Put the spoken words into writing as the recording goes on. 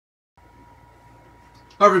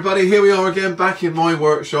Hi everybody, here we are again back in my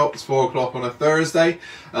workshop. It's 4 o'clock on a Thursday,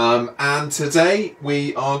 and today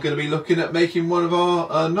we are going to be looking at making one of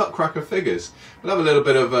our Nutcracker figures. We'll have a little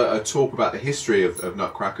bit of a talk about the history of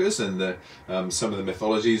Nutcrackers and some of the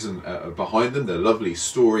mythologies and behind them, the lovely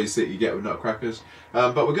stories that you get with Nutcrackers.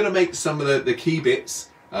 But we're going to make some of the key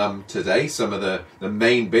bits today, some of the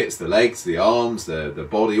main bits, the legs, the arms, the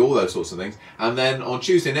body, all those sorts of things. And then on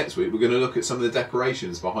Tuesday next week, we're going to look at some of the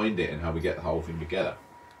decorations behind it and how we get the whole thing together.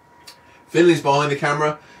 Finley's behind the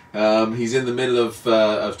camera. He's in the middle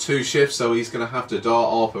of two shifts, so he's going to have to dart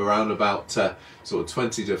off around about sort of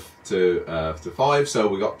 20 to 5. So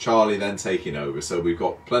we've got Charlie then taking over. So we've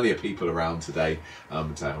got plenty of people around today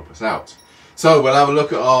to help us out. So we'll have a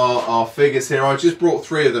look at our figures here. I just brought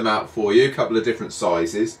 3 of them out for you, a couple of different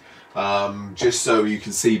sizes, just so you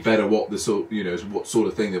can see better what the what sort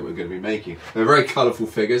of thing that we're going to be making. They're very colourful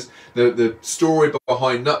figures. The story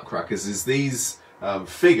behind Nutcrackers is these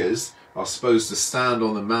figures are supposed to stand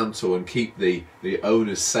on the mantle and keep the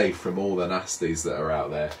owners safe from all the nasties that are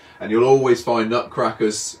out there. And you'll always find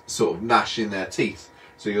Nutcrackers sort of gnashing their teeth.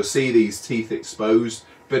 So you'll see these teeth exposed,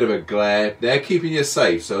 bit of a glare. They're keeping you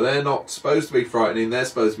safe, so they're not supposed to be frightening. They're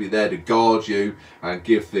supposed to be there to guard you and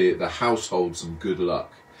give the household some good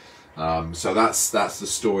luck. So that's the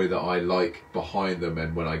story that I like behind them,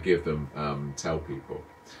 and when I give them, tell people.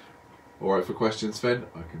 All right for questions, Finn?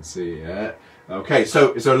 I can see, yeah. Okay,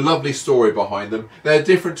 so it's a lovely story behind them. They're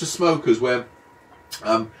different to smokers, where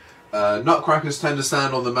Nutcrackers tend to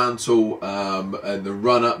stand on the mantle and the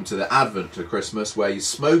run up to the advent to Christmas, where your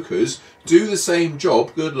smokers do the same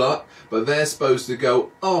job, good luck, but they're supposed to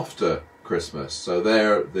go after Christmas. So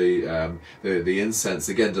they're the incense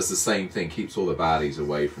again does the same thing, keeps all the baddies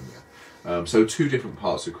away from you. So 2 different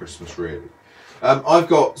parts of Christmas really. I've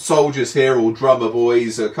got soldiers here, all drummer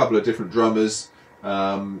boys, a couple of different drummers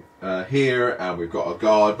here, and we've got a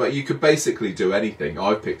guard, but you could basically do anything.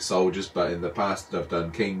 I've picked soldiers, but in the past I've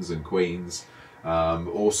done kings and queens,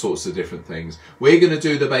 all sorts of different things. We're going to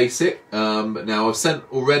do the basic. Now I've sent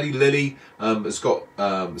already, Lily has got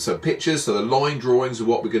some pictures, so the line drawings of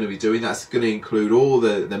what we're going to be doing. That's going to include all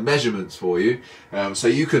the measurements for you, so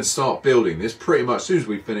you can start building this pretty much as soon as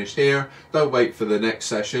we finish here. Don't wait for the next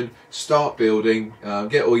session, start building,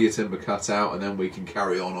 get all your timber cut out, and then we can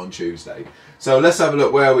carry on Tuesday. So let's have a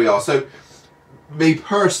look where we are. So me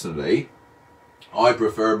personally, I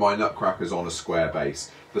prefer my Nutcrackers on a square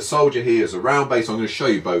base. The soldier here is a round base. I'm going to show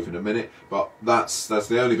you both in a minute, but that's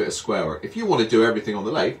the only bit of square work. If you want to do everything on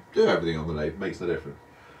the lathe, do everything on the lathe. It makes no difference.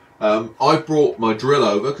 I've brought my drill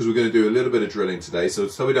over because we're going to do a little bit of drilling today,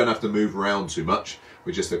 so we don't have to move around too much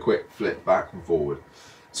with just a quick flip back and forward.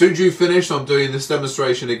 As soon as you finish, I'm doing this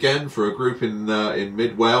demonstration again for a group in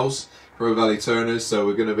Mid Wales, Pro Valley Turners. So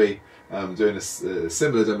we're going to be doing a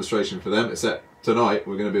similar demonstration for them, except tonight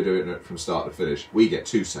we're going to be doing it from start to finish. We get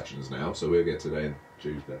 2 sessions now, so we'll get today and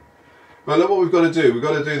Tuesday. But look what we've got to do. We've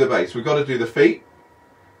got to do the base. We've got to do the feet,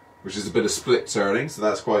 which is a bit of split turning, so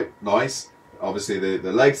that's quite nice. Obviously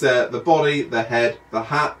the legs there, the body, the head, the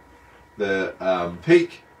hat, the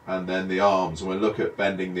peak, and then the arms. And we'll look at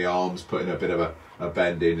bending the arms, putting a bit of a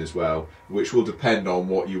bend in as well, which will depend on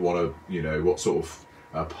what you want to, what sort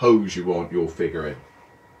of pose you want your figure in.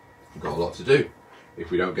 We've got a lot to do. If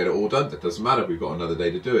we don't get it all done, that doesn't matter. We've got another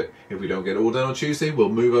day to do it. If we don't get it all done on Tuesday, we'll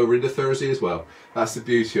move over into Thursday as well. That's the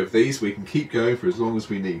beauty of these. We can keep going for as long as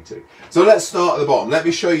we need to. So let's start at the bottom. Let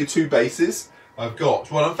me show you 2 bases. I've got,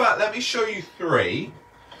 well, in fact, let me show you 3.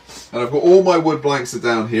 And I've got all my wood blanks are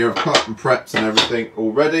down here. I've cut and prepped and everything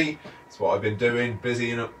already. That's what I've been doing,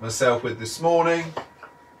 busying myself with this morning.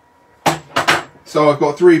 So I've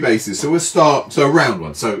got 3 bases. So we'll start, so a round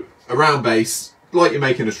one. So a round base, like you're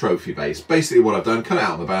making a trophy base. Basically what I've done, cut it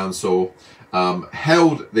out on the bandsaw,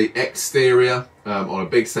 held the exterior on a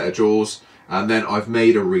big set of jaws, and then I've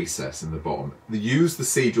made a recess in the bottom. Use the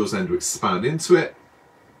C-jaws then to expand into it.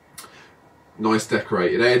 Nice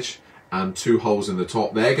decorated edge, and 2 holes in the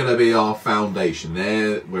top. They're going to be our foundation.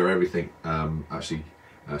 They're where everything actually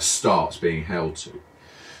starts being held to.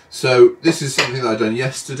 So this is something that I've done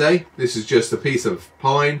yesterday. This is just a piece of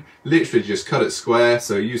pine, literally just cut it square.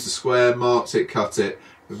 So use the square, marked it, cut it,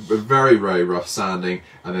 very, very rough sanding,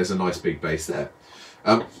 and there's a nice big base there.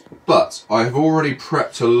 But I have already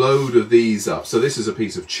prepped a load of these up. So this is a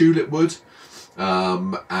piece of tulip wood,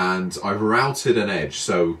 and I've routed an edge.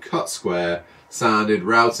 So cut square, sanded,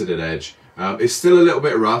 routed an edge. It's still a little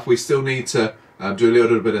bit rough. We still need to do a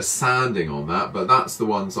little bit of sanding on that, but that's the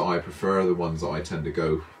ones that I prefer, the ones that I tend to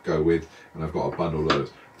go with, and I've got a bundle of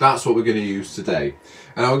those. That's what we're going to use today.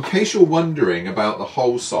 And now, in case you're wondering about the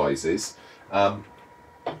hole sizes, I've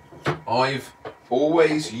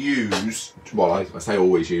always use, well, I say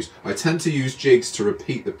always use, I tend to use jigs to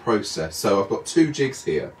repeat the process. So I've got 2 jigs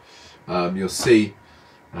here. You'll see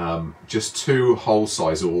just 2 hole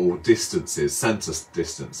size or distances, center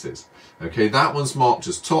distances. Okay, that one's marked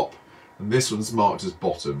as top and this one's marked as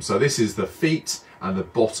bottom. So this is the feet and the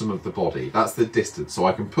bottom of the body. That's the distance. So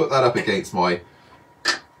I can put that up against my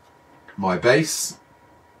base.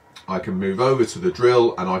 I can move over to the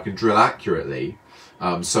drill and I can drill accurately.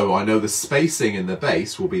 So I know the spacing in the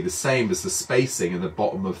base will be the same as the spacing in the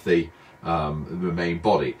bottom of the main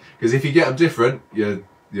body. Because if you get them different, your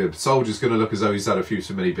soldier's going to look as though he's had a few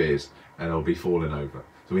too many beers and he'll be falling over.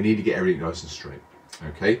 So we need to get everything nice and straight.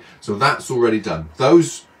 Okay, so that's already done.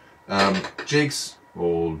 Those jigs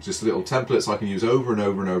or just little templates I can use over and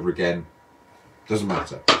over and over again. Doesn't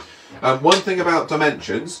matter. One thing about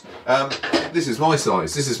dimensions, this is my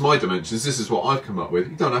size, this is my dimensions, this is what I've come up with.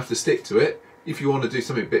 You don't have to stick to it. If you want to do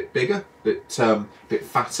something a bit bigger, bit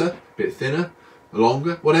fatter, bit thinner,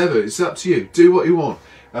 longer, whatever, it's up to you. Do what you want.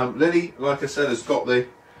 Lily, like I said, has got the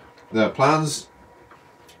plans.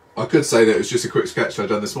 I could say that it was just a quick sketch I'd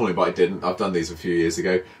done this morning, but I didn't. I've done these a few years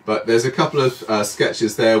ago. But there's a couple of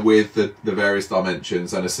sketches there with the various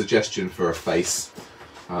dimensions and a suggestion for a face,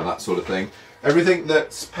 that sort of thing. Everything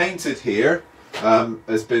that's painted here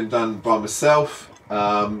has been done by myself,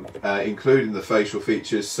 including the facial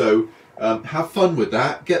features. So have fun with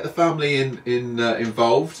that. Get the family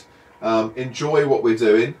involved. Enjoy what we're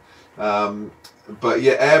doing. But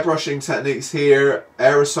yeah, airbrushing techniques here,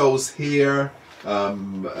 aerosols here,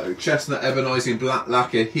 chestnut ebonizing black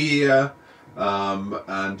lacquer here,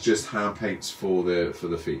 and just hand paints for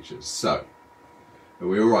the features. So, are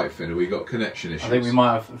we all right, Finn? Have we got connection issues? I think we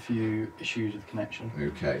might have a few issues with connection.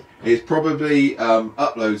 Okay, it's probably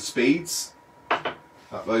upload speeds.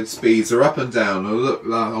 Upload speeds are up and down. Oh, look,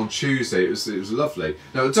 on Tuesday it was lovely.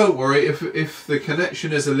 Now don't worry if the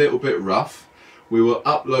connection is a little bit rough. We will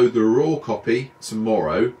upload the raw copy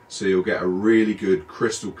tomorrow, so you'll get a really good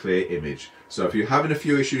crystal clear image. So if you're having a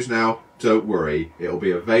few issues now, don't worry. It'll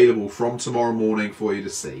be available from tomorrow morning for you to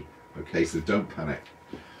see. Okay, so don't panic.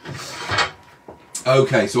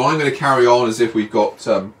 Okay, so I'm going to carry on as if we've got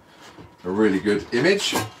a really good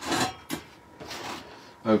image.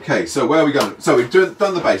 Okay, so where are we going? So we've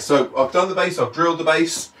done the base. So I've done the base, I've drilled the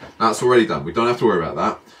base. That's already done. We don't have to worry about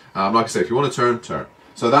that. Like I said, if you want to turn, turn.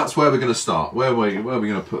 So that's where we're going to start. Where are we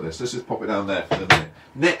going to put this? Let's just pop it down there for the minute.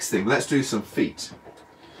 Next thing, let's do some feet.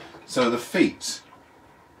 So the feet,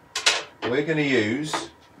 we're going to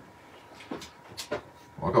use, well,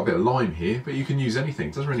 I've got a bit of lime here, but you can use anything.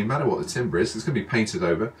 It doesn't really matter what the timber is. It's going to be painted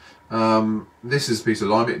over. This is a piece of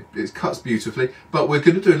lime. It cuts beautifully, but we're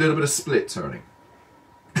going to do a little bit of split turning.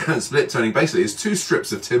 Split turning basically is 2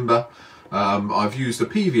 strips of timber. I've used a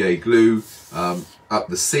PVA glue up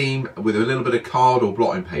the seam with a little bit of card or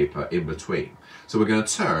blotting paper in between. So we're going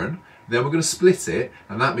to turn, then we're going to split it,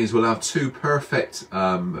 and that means we'll have 2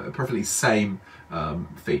 perfectly same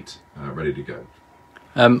feet ready to go.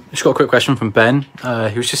 Just got a quick question from Ben.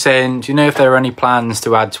 He was just saying, do you know if there are any plans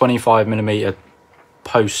to add 25mm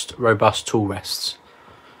post robust tool rests?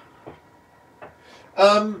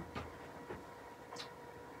 I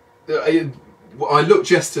looked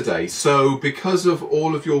yesterday, so because of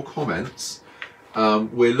all of your comments,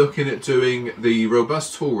 we're looking at doing the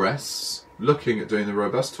robust tool rests,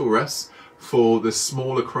 for the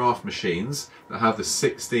smaller craft machines that have the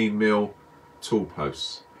 16mm tool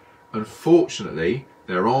posts. Unfortunately,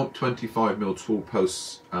 there aren't 25mm tool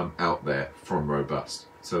posts out there from Robust,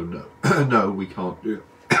 so no, no, we can't do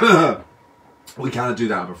that. We can't do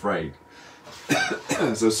that, I'm afraid.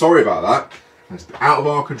 So sorry about that. It's out of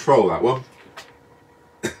our control, that one.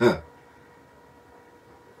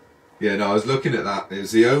 Yeah, no, I was looking at that.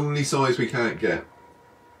 It's the only size we can't get.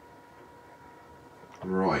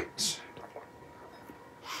 Right.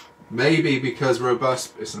 Maybe because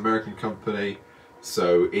Robust, it's an American company,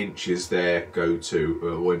 so inch is their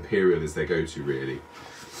go-to, or Imperial is their go-to, really.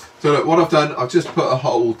 So look, what I've done, I've just put a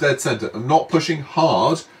hole dead centre. I'm not pushing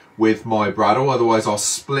hard with my bradawl, otherwise I'll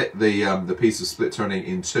split the piece of split turning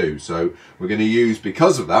in 2. So we're going to use,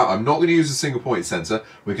 because of that, I'm not going to use a single point centre,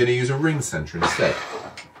 we're going to use a ring centre instead.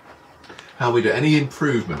 How we do? Any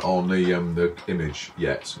improvement on the image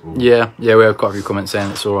yet? Or? Yeah, we have quite a few comments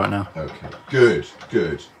saying it's all right now. Okay, good,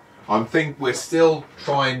 good. I think we're still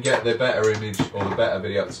trying to get the better image or the better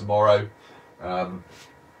video up tomorrow.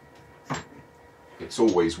 It's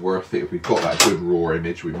always worth it. If we've got that good raw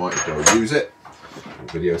image, we might as well use it.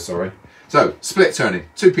 Video, sorry. So, split turning,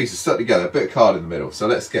 2 pieces stuck together, a bit of card in the middle. So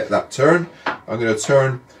let's get that turn. I'm going to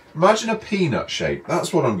turn, imagine a peanut shape.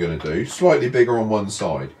 That's what I'm going to do, slightly bigger on one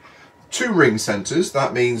side. 2 ring centres.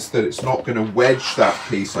 That means that it's not going to wedge that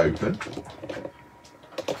piece open.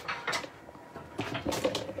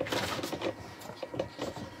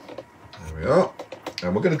 There we are.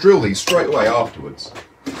 And we're going to drill these straight away afterwards.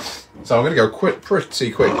 So I'm going to go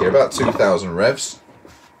pretty quick here, about 2,000 revs.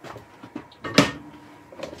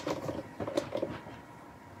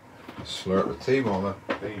 Slurp the tea while they're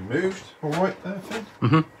being moved. All right there, Finn?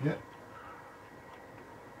 Mm-hmm. Yeah.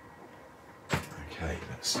 Okay,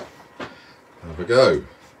 let's have a go.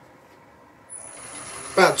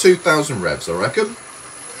 About 2,000 revs, I reckon.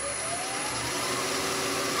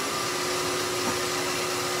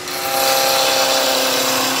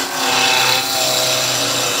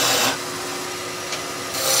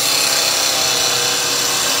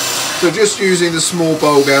 So just using the small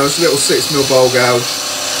bowl gouge, little 6mm bowl gouge,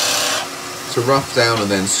 to rough down and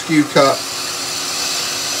then skew cut.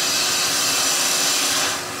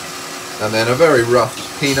 And then a very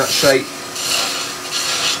rough peanut shape.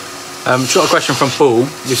 Got a question from Paul.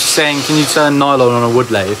 You're saying, can you turn nylon on a wood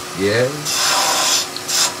lathe? Yeah.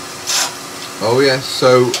 Oh yes,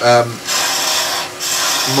 so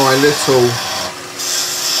my little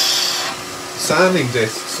sanding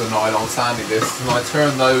discs are nylon sanding discs, and I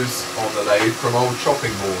turn those on the lathe from old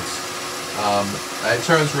chopping boards. And it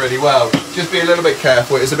turns really well. Just be a little bit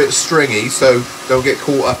careful, it's a bit stringy, so don't get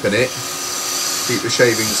caught up in it. Keep the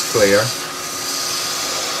shavings clear.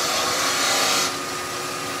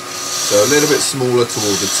 So a little bit smaller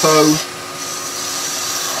toward the toe.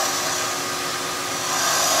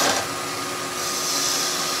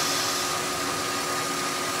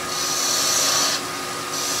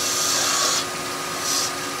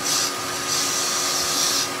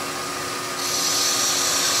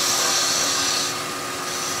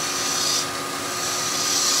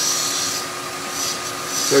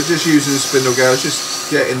 So just using the spindle gouge, just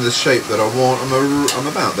getting the shape that I want. I'm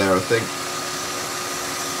about there, I think.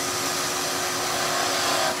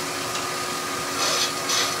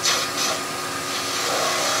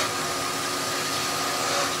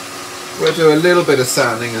 We'll do a little bit of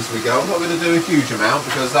sanding as we go. I'm not going to do a huge amount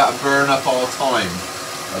because that'll burn up our time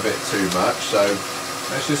a bit too much. So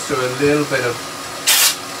let's just do a little bit of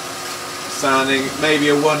sanding, maybe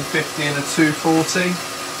a 150 and a 240.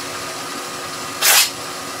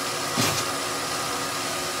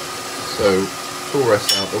 So, pull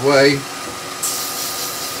rest out the way.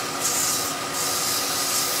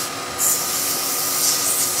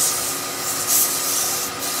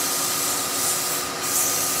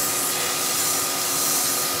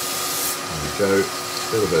 There we go,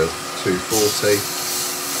 a little bit of 240.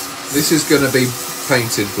 This is going to be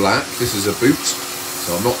painted black. This is a boot,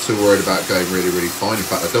 so I'm not too worried about going really, really fine. In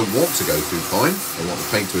fact, I don't want to go too fine. I want the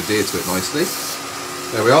paint to adhere to it nicely.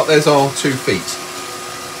 There we are, there's our 2 feet.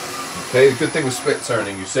 Okay, the good thing with split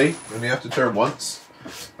turning, you see, you only have to turn once,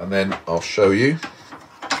 and then I'll show you.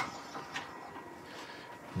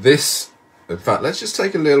 This, in fact, let's just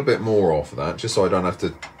take a little bit more off of that, just so I don't have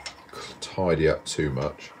to tidy up too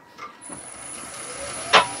much.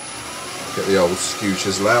 Get the old skew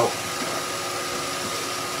chisel out.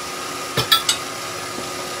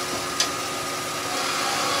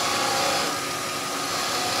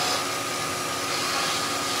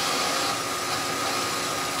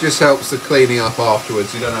 Just helps the cleaning up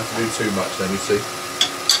afterwards. You don't have to do too much then, you see.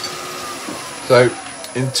 So,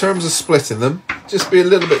 in terms of splitting them, just be a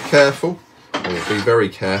little bit careful, or be very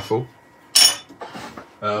careful.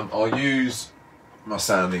 I'll use my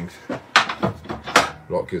sanding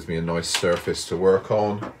block, gives me a nice surface to work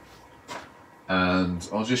on. And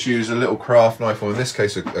I'll just use a little craft knife, or in this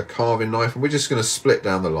case a carving knife, and we're just going to split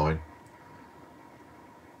down the line.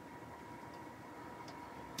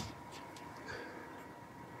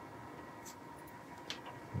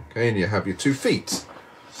 Okay, and you have your 2 feet.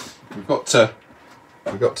 We've got to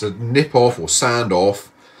nip off or sand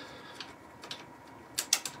off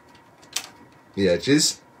the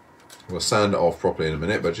edges. We'll sand it off properly in a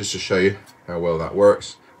minute, but just to show you how well that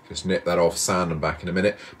works, just nip that off, sand them back in a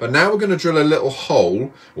minute. But now we're going to drill a little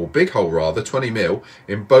hole, or big hole rather, 20mm,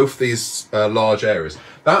 in both these large areas.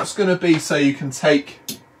 That's going to be so you can take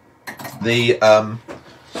the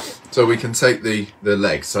so we can take the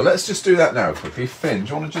legs. So let's just do that now quickly. Finn, do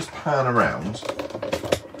you want to just pan around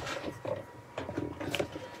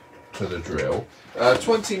to the drill?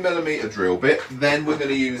 20mm drill bit. Then we're going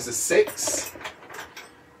to use a 6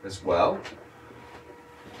 as well.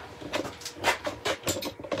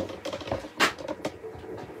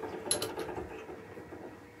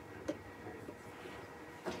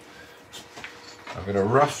 I'm going to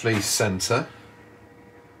roughly centre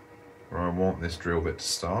where I want this drill bit to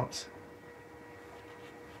start.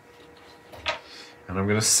 And I'm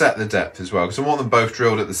going to set the depth as well, because I want them both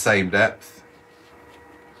drilled at the same depth.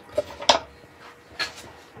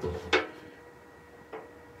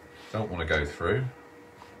 Don't want to go through.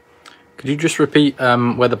 Could you just repeat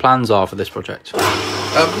where the plans are for this project?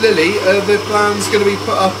 Lily, the plan's going to be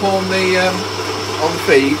put up on the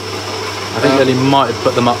feed. I think Lily might have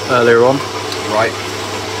put them up earlier on. Right.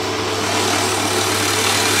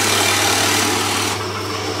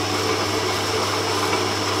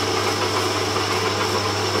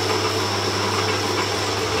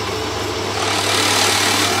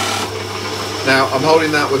 Now, I'm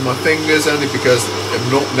holding that with my fingers only because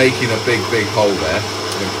I'm not making a big hole there,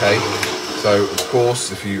 okay? So, of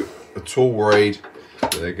course, if you are at all worried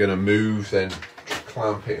that they're going to move, then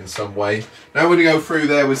clamp it in some way. Now we're going to go through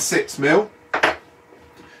there with 6mm.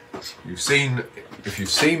 If you've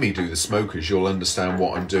seen me do the smokers, you'll understand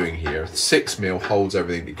what I'm doing here. 6mm holds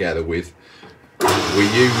everything together with, we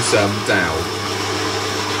use dowel.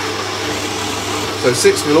 So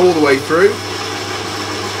 6mm all the way through.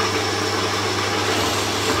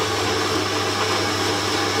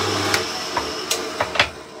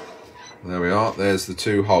 There we are, there's the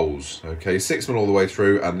 2 holes. Okay, 6mm all the way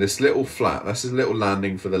through, and this little flat, that's a little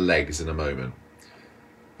landing for the legs in a moment.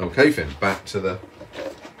 Okay, Finn, back to the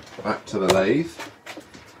lathe.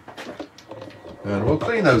 And we'll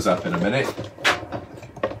clean those up in a minute.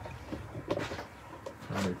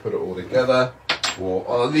 And we put it all together. Or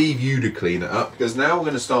I'll leave you to clean it up, because now we're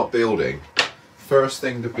going to start building. First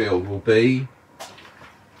thing to build will be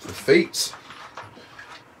the feet.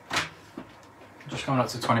 Just coming up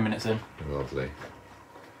to 20 minutes in. Lovely.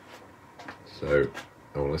 So,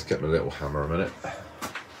 oh, let's get my little hammer a minute.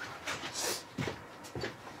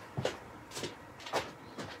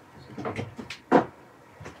 A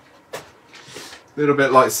little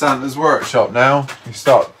bit like Santa's workshop now. You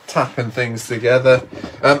start tapping things together.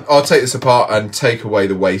 I'll take this apart and take away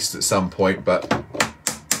the waste at some point, but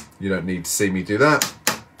you don't need to see me do that.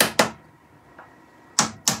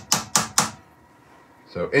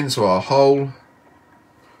 So into our hole.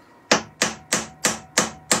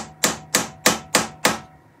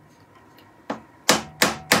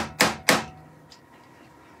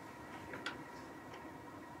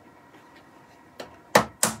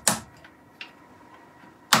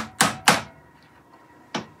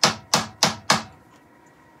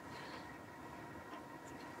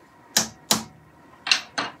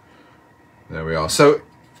 There we are. So,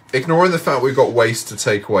 ignoring the fact we've got waste to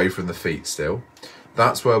take away from the feet still,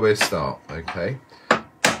 that's where we'll start, okay?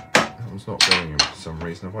 That one's not going in for some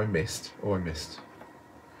reason. Have I missed? Oh, I missed.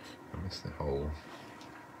 I missed the hole.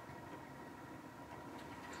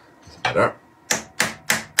 That's better.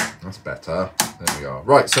 That's better. There we are.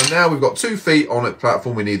 Right, so now we've got 2 feet on a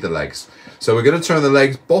platform. We need the legs. So we're going to turn the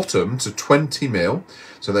legs bottom to 20mm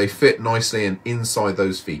so they fit nicely and inside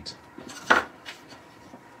those feet.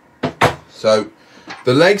 So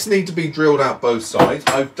the legs need to be drilled out both sides.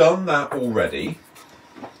 I've done that already.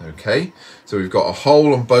 Okay, so we've got a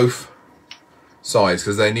hole on both sides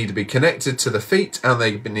because they need to be connected to the feet and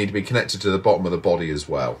they need to be connected to the bottom of the body as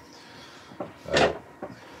well. Get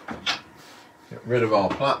rid of our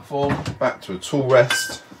platform, back to a tool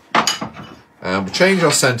rest. And we'll change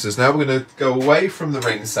our centres now. We're going to go away from the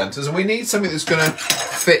ring centres and we need something that's going to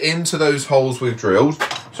fit into those holes we've drilled.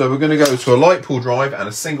 So we're going to go to a light pull drive and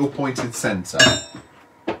a single pointed centre.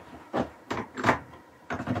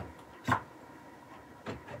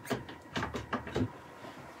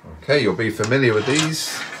 Okay, you'll be familiar with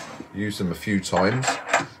these. Use them a few times.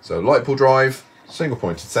 So light pull drive, single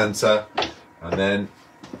pointed centre, and then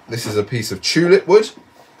this is a piece of tulip wood.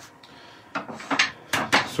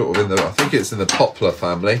 Sort of in the, I think it's in the poplar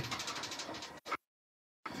family.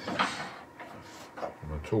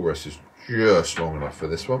 My tool rest is just long enough for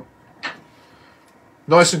this one.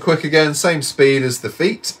 Nice and quick again, same speed as the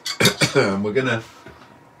feet. And we're gonna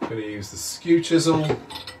use the skew chisel.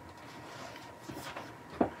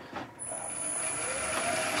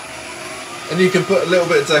 And you can put a little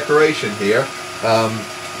bit of decoration here.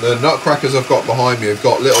 The nutcrackers I've got behind me have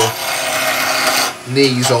got little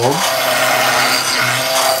knees on.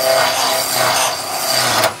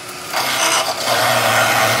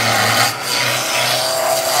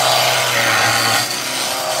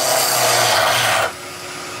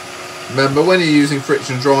 Remember, when you're using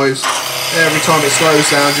friction drives, every time it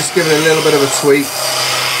slows down, just give it a little bit of a tweak.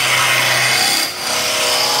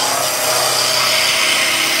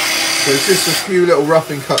 So it's just a few little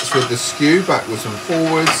roughing cuts with the skew, backwards and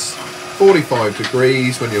forwards, 45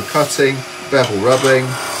 degrees when you're cutting, bevel rubbing.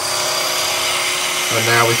 And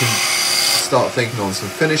now we can start thinking on some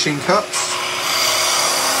finishing cuts.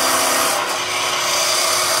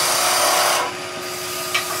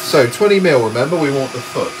 So 20 mil, remember, we want the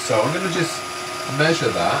foot. So I'm going to just measure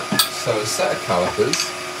that. So a set of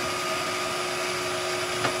calipers.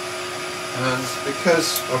 And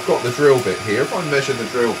because I've got the drill bit here, if I measure the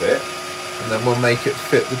drill bit, and then we'll make it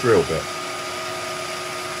fit the drill bit.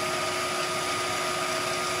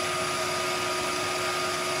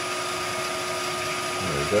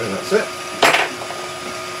 There we go, that's it.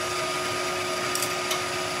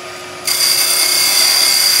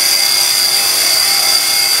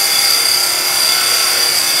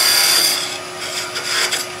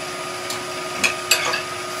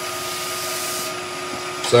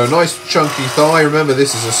 So a nice chunky thigh. Remember,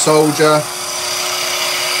 this is a soldier.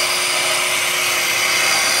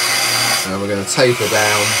 And we're going to taper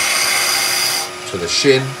down to the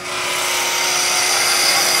shin.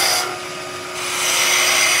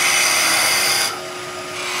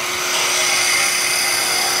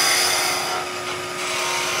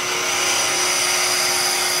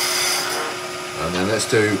 And then let's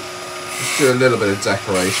do a little bit of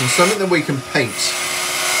decoration, something that we can paint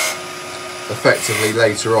effectively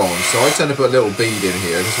later on. So I tend to put a little bead in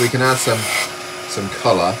here because we can add some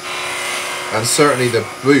colour. And certainly the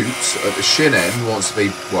boot at the shin end wants to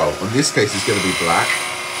be, well, in this case it's going to be black.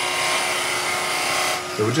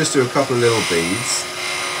 So we'll just do a couple of little beads.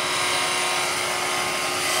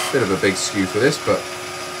 Bit of a big skew for this, but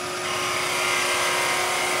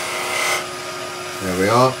there we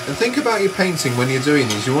are. And think about your painting when you're doing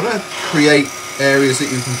these. You want to create areas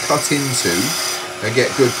that you can cut into and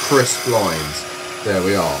get good crisp lines. There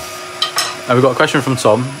we are. And we've got a question from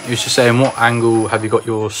Tom. He was just saying, what angle have you got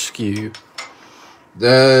your skew?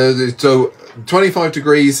 So 25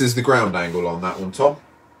 degrees is the ground angle on that one, Tom.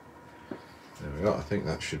 There we are. I think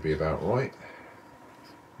that should be about right.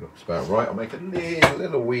 Looks about right. I'll make it a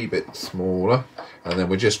little wee bit smaller, and then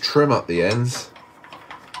we'll just trim up the ends.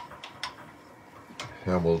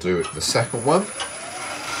 And we'll do it the second one.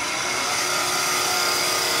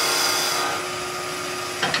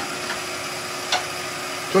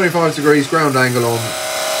 .25 degrees ground angle on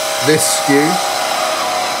this skew.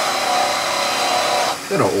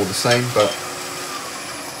 They're not all the same, but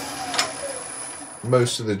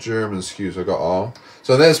most of the German skews I've got are.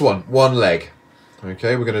 So there's one leg.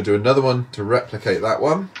 Okay, we're going to do another one to replicate that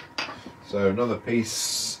one. So another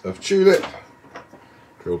piece of tulip.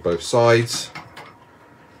 Drill both sides.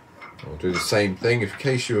 I'll do the same thing in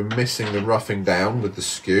case you were missing the roughing down with the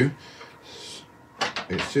skew.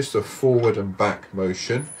 It's just a forward and back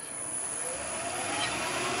motion.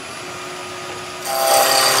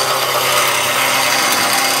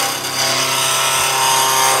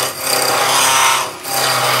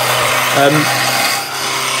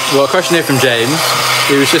 Well, a question here from James.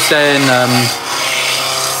 He was just saying,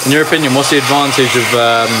 in your opinion, what's the advantage of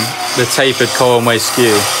the tapered Colway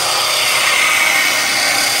skew?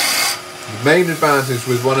 The main advantage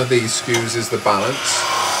with one of these skews is the balance.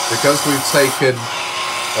 Because we've taken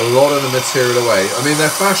a lot of the material away. I mean, they're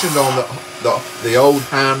fashioned on the old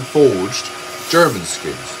hand-forged German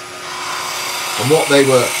skews. And what they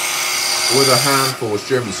were with a hand-forged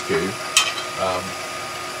German skew,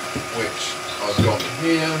 which I've got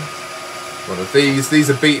here, one of these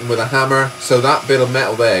are beaten with a hammer, so that bit of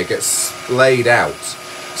metal there gets splayed out.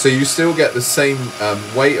 So you still get the same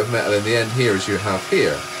weight of metal in the end here as you have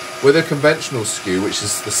here. With a conventional skew, which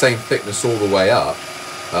is the same thickness all the way up,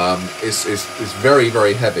 it's very,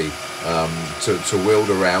 very heavy to wield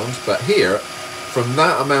around. But here, from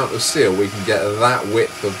that amount of steel, we can get that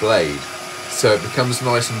width of blade. So it becomes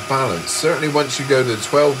nice and balanced. Certainly once you go to the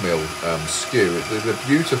 12mm skew, they're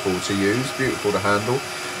beautiful to use, beautiful to handle.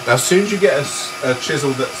 Now as soon as you get a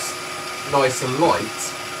chisel that's nice and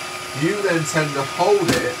light, you then tend to hold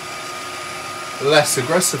it less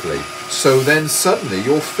aggressively. So then suddenly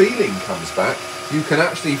your feeling comes back. You can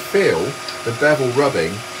actually feel the bevel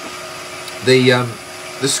rubbing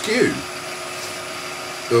the skew,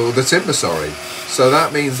 or the timber, sorry. So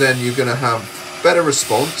that means then you're going to have better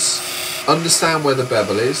response. Understand where the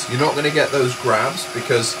bevel is. You're not going to get those grabs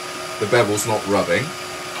because the bevel's not rubbing.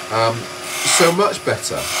 So much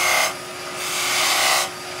better.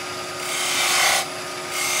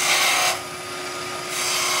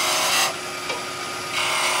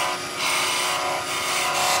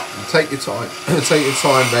 Take your time. Take your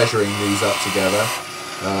time measuring these up together.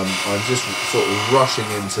 I'm just sort of rushing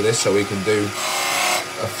into this so we can do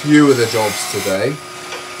a few of the jobs today.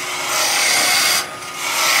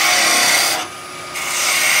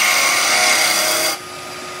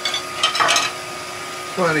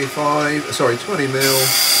 20 mil.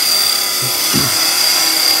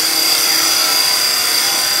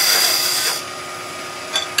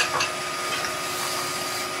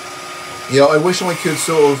 Yeah, I wish I could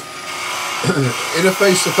sort of, in a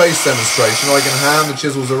face-to-face demonstration, I can hand the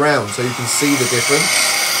chisels around so you can see the difference.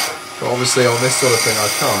 But obviously on this sort of thing I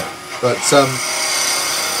can't. But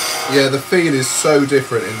yeah, the feel is so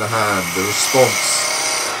different in the hand. The response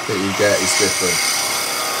that you get is different.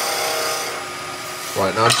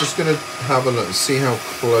 Right, now I'm just going to have a look and see how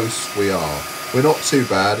close we are. We're not too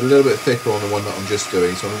bad, a little bit thicker on the one that I'm just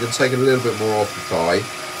doing, so I'm going to take a little bit more off the thigh,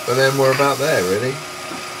 but then we're about there, really.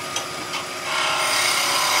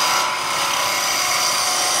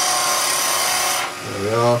 There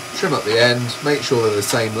we are. Trim up the end, make sure they're the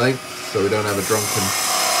same length, so we don't have a drunken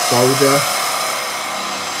soldier.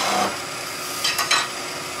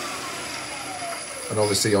 And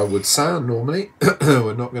obviously I would sand normally.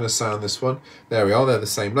 We're not going to sand this one. There we are, they're the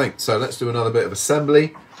same length. So let's do another bit of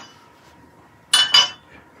assembly.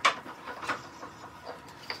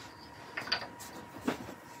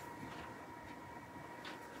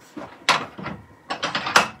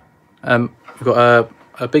 We've got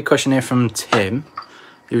a big question here from Tim.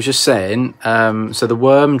 He was just saying, so the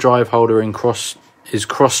worm drive holder is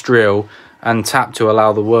cross drill and tap to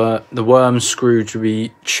allow the worm screw to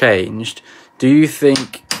be changed. Do you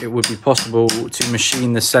think it would be possible to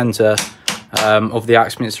machine the centre of the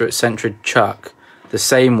Axminster eccentric chuck the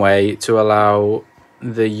same way to allow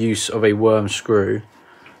the use of a worm screw?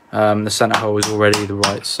 The centre hole is already the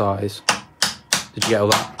right size. Did you get all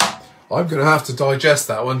that? I'm going to have to digest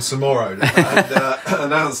that one tomorrow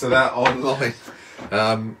and answer that online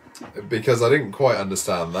because I didn't quite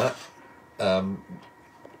understand that.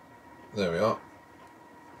 There we are.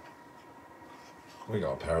 We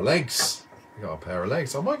got a pair of legs.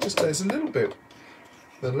 I might just, there's a little bit,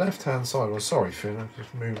 the left hand side, well sorry Finn, I'm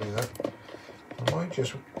just moving that. I might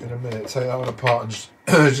just, in a minute, take that one apart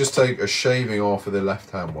and just take a shaving off of the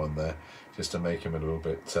left hand one there, just to make him a little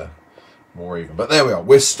bit more even. But there we are,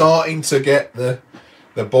 we're starting to get the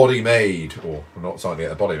body made, or we're not starting to get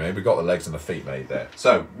the body made, we've got the legs and the feet made there.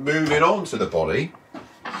 So, moving on to the body.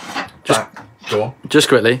 Go on. Just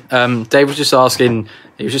quickly, Dave was just asking,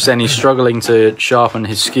 he was just saying he's struggling to sharpen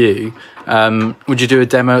his skew. Would you do a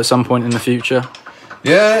demo at some point in the future?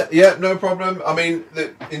 Yeah, no problem. I mean,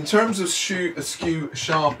 in terms of skew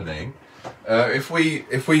sharpening, if we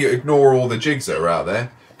ignore all the jigs that are out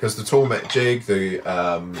there, because the Tormet jig,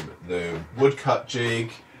 the woodcut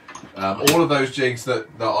jig, all of those jigs that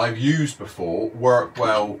I've used before work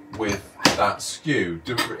well with that skew.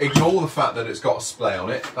 Ignore the fact that it's got a splay on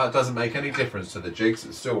it. That doesn't make any difference to the jigs.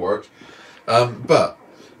 It still works. But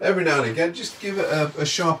every now and again, just give it a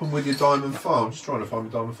sharpen with your diamond file. I'm just trying to find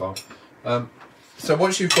my diamond file. So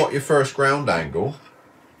once you've got your first ground angle,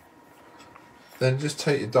 then just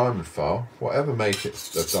take your diamond file, whatever make it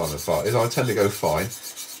a diamond file is. I tend to go fine.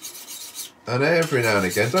 And every now and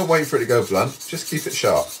again, don't wait for it to go blunt, just keep it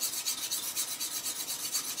sharp.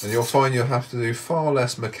 And you'll find you'll have to do far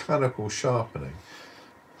less mechanical sharpening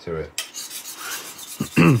to it.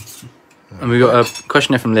 And we got a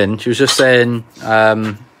question here from Lynn. She was just saying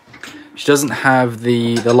she doesn't have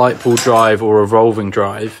the light pull drive or revolving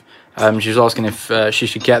drive. She was asking if she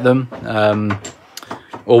should get them,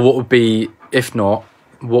 or what would be, if not,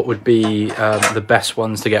 what would be the best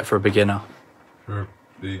ones to get for a beginner? For a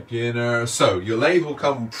beginner, so your lathe will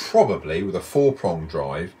come probably with a 4-prong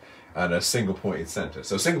drive and a single pointed centre.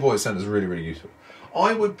 So a single pointed centre is really, really useful.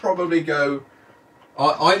 I would probably go.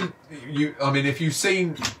 I mean, if you've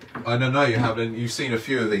seen, I don't know, you haven't. You've seen a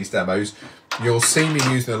few of these demos. You'll see me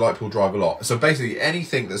using the light pull drive a lot. So basically,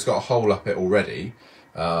 anything that's got a hole up it already,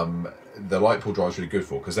 the light pull drive is really good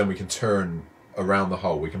for, because then we can turn around the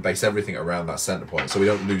hole. We can base everything around that centre point, so we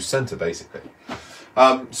don't lose centre basically.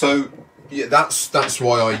 So yeah, that's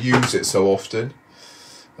why I use it so often.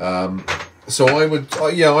 So I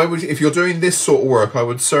would, if you're doing this sort of work, I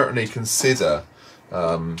would certainly consider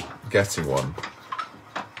getting one.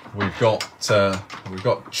 We've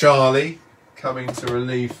got Charlie coming to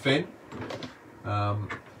relieve Finn.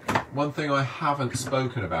 One thing I haven't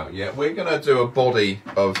spoken about yet, we're going to do a body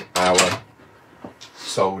of our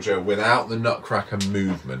soldier without the Nutcracker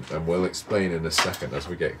movement, and we'll explain in a second as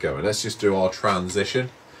we get going. Let's just do our transition.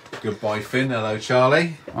 Goodbye Finn, hello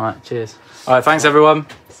Charlie. Alright, cheers. Alright, thanks everyone.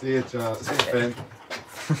 See you, Charlie. See you, Finn.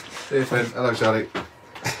 See you, Finn. Hello, Charlie.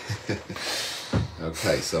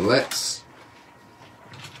 Okay, so let's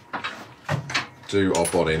do our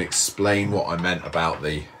body and explain what I meant about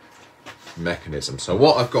the mechanism. So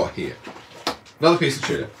what I've got here, another piece of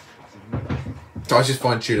tuna. So I just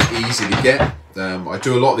find tuna easy to get. I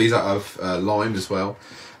do a lot of these out of lime as well.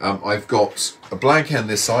 I've got a blank end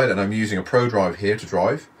this side, and I'm using a Pro Drive here to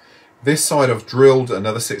drive. This side I've drilled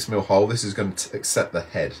another 6mm hole. This is going to accept the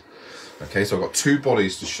head. Okay, so I've got 2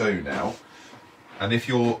 bodies to show you now. And if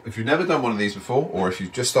you've never done one of these before, or if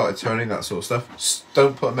you've just started turning that sort of stuff,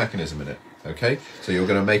 don't put a mechanism in it. Okay, so you're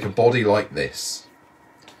going to make a body like this.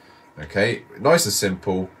 Okay, nice and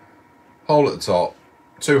simple. Hole at the top,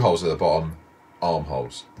 2 holes at the bottom,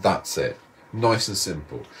 armholes. That's it. Nice and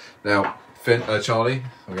simple. Now, Charlie,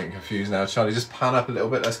 I'm getting confused now. Charlie, just pan up a little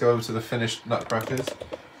bit. Let's go over to the finished Nutcrackers.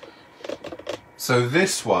 So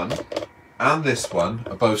this one and this one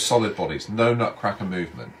are both solid bodies, no Nutcracker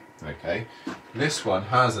movement. Okay, this one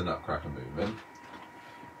has a Nutcracker movement,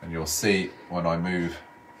 and you'll see when I move.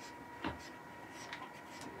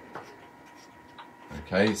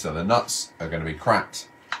 Okay, so the nuts are going to be cracked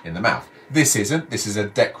in the mouth. This isn't. This is a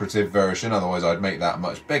decorative version, otherwise I'd make that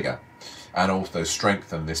much bigger and also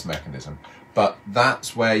strengthen this mechanism. But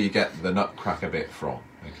that's where you get the Nutcracker bit from.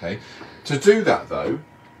 Okay, to do that though,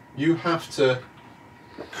 you have to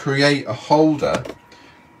create a holder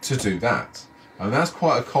to do that. And that's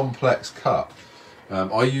quite a complex cut.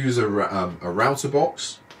 I use a router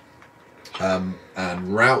box and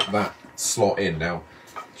route that slot in. Now,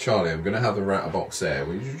 Charlie, I'm going to have the router box there.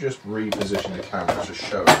 Will you just reposition the camera to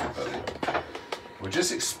show everybody? We'll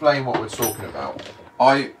just explain what we're talking about.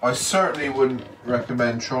 I certainly wouldn't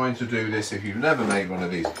recommend trying to do this if you've never made one of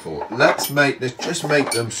these before. Let's just make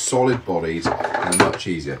them solid bodies and much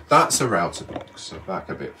easier. That's a router box, so back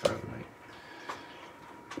a bit further, mate.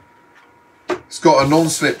 It's got a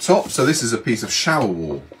non-slip top, so this is a piece of shower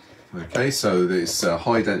wall. Okay, so it's a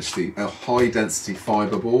high density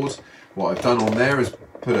fibre board. What I've done on there is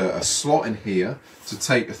put a slot in here to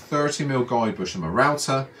take a 30mm guide bush from a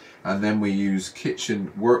router, and then we use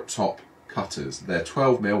kitchen worktop cutters. They're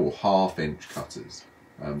 12mm or 1/2 inch cutters,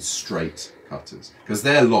 straight cutters, because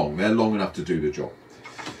they're long enough to do the job.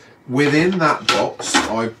 Within that box,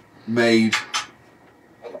 I've made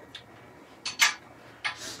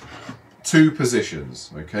 2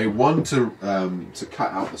 positions. Okay, one to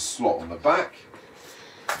cut out the slot on the back.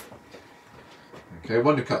 Okay,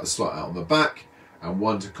 one to cut the slot out on the back, and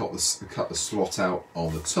one to cut the slot out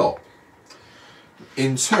on the top.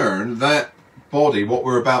 In turn, that body, what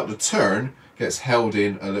we're about to turn, gets held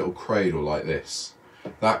in a little cradle like this.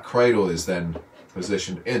 That cradle is then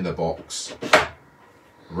positioned in the box,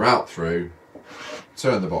 route through,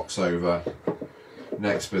 turn the box over,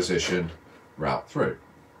 next position, route through.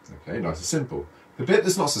 Okay, nice and simple. The bit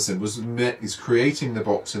that's not so simple is creating the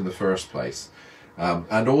box in the first place.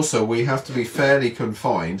 And also we have to be fairly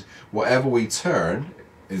confined. Whatever we turn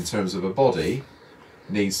in terms of a body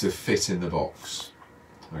needs to fit in the box.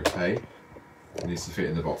 Okay, it needs to fit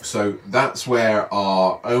in the box. So that's where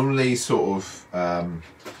our only sort of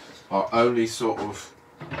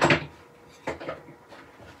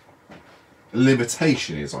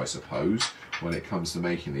limitation is, I suppose, when it comes to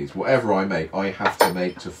making these. Whatever I make, I have to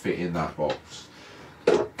make to fit in that box.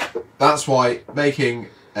 That's why making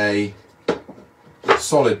a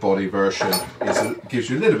solid body version gives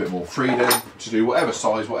you a little bit more freedom to do whatever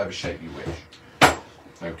size, whatever shape you wish.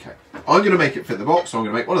 Okay, I'm going to make it fit the box, so I'm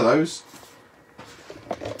going to make one of those.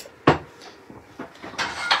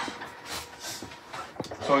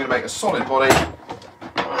 So I'm going to make a solid body.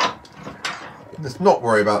 Let's not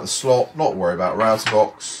worry about the slot, not worry about router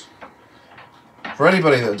box. For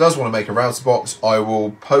anybody that does want to make a router box, I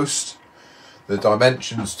will post the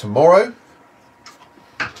dimensions tomorrow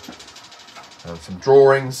and some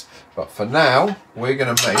drawings, but for now we're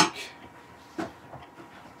going to make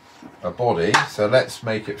a body. So let's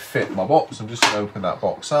make it fit my box. I'm just going to open that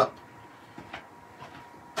box up.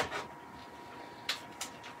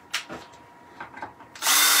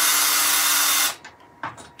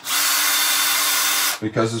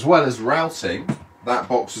 Because as well as routing, that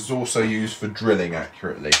box is also used for drilling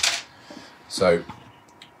accurately. So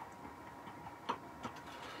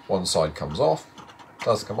one side comes off,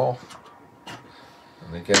 does come off,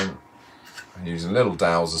 and again I'm using little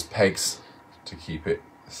dowels as pegs to keep it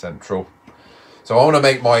central. So I want to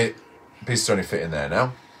make my piece only fit in there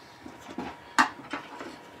now.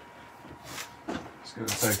 Just going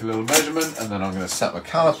to take a little measurement, and then I'm going to set my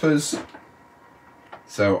calipers.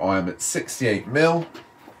 So I'm at 68mm.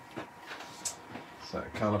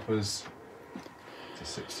 Set calipers to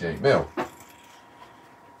 68mm.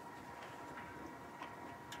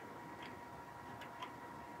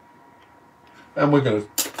 And we're going to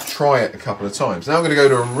try it a couple of times. Now I'm going to go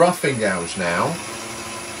to a roughing gouge now.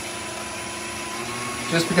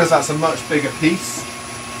 Just because that's a much bigger piece.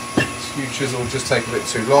 Skew chisel will just take a bit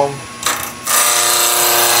too long.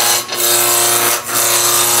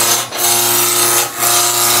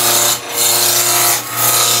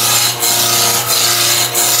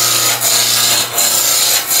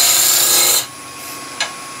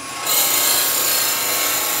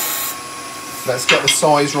 let's get the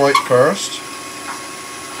size right first.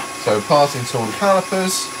 So parting tool and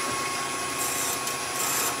calipers.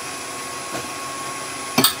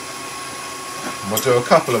 And we'll do a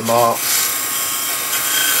couple of marks.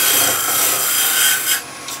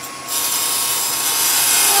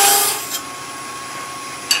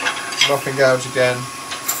 Rough and gouge again.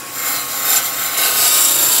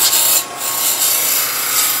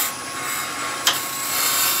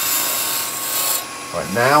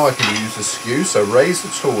 Right, now I can use the skew, so raise the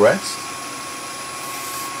tool rest.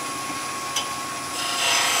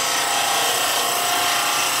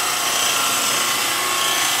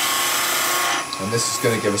 And this is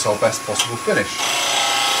going to give us our best possible finish.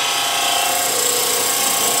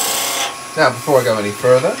 Now, before I go any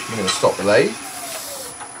further, I'm going to stop the lathe.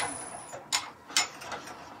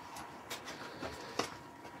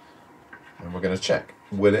 And we're going to check,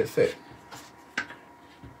 will it fit?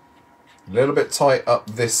 A little bit tight up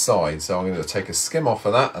this side, so I'm going to take a skim off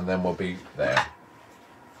of that and then we'll be there.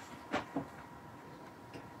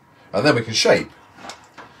 And then we can shape.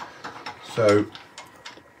 So,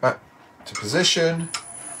 back to position,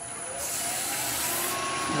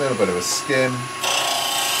 a little bit of a skim,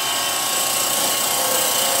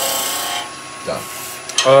 done.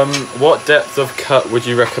 What depth of cut would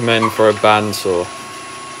you recommend for a bandsaw?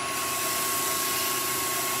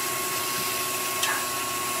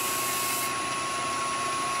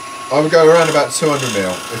 I would go around about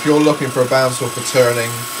 200mm. If you're looking for a bandsaw for turning,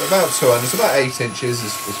 about 200, it's about 8 inches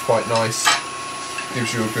is quite nice.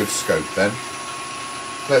 Gives you a good scope then.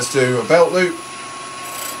 Let's do a belt loop.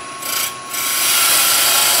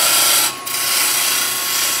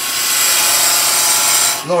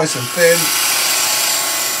 Nice and thin.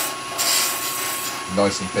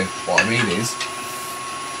 Nice and thin. What I mean is,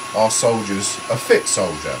 our soldier's a fit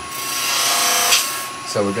soldier.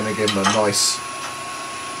 So we're going to give him a nice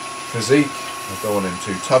physique. I don't want him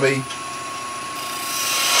too tubby.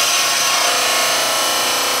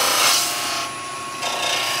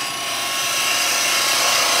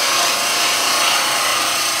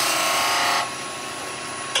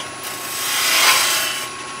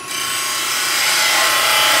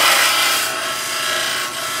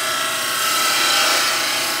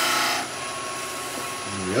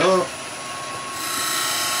 Here we are.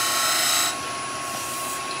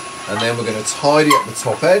 And then we're going to tidy up the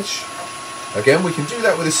top edge. Again, we can do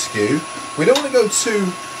that with a skew. We don't want to go too...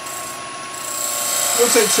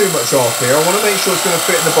 Don't take too much off here. I want to make sure it's going to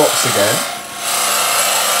fit in the box again.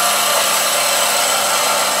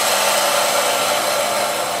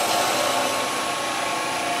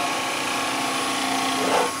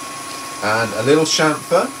 And a little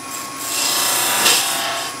chamfer.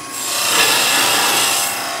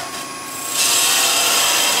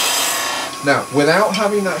 Now, without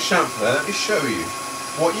having that chamfer, let me show you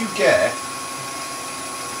what you get.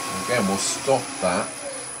 Again, we'll stop that.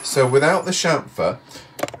 So without the chamfer,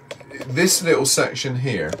 this little section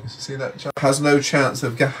here, see that has no chance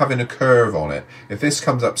of having a curve on it. If this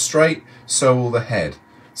comes up straight, so will the head.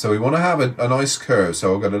 So we want to have a nice curve,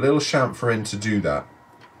 so I've got a little chamfer in to do that.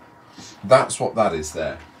 That's what that is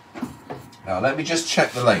there. Now let me just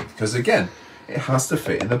check the length, because again, it has to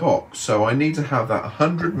fit in the box. So I need to have that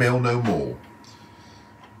 100mm, no more.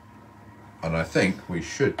 And I think we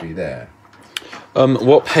should be there.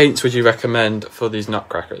 What paints would you recommend for these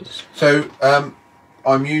nutcrackers? So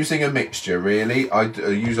I'm using a mixture really. I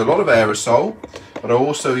use a lot of aerosol, but I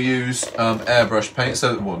also use airbrush paint.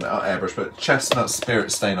 So, well, not airbrush, but chestnut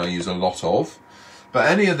spirit stain I use a lot of. But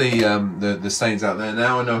any of the stains out there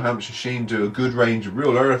now, I know Hampshire Sheen do a good range of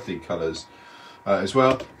real earthy colours as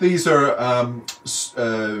well. These are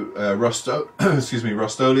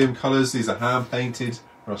Rust-Oleum colours. These are hand painted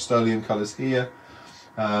Rust-Oleum colours here,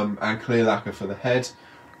 and clear lacquer for the head.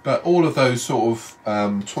 But all of those sort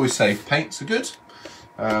of toy safe paints are good.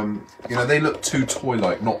 You know, they look too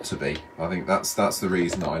toy-like not to be. I think that's the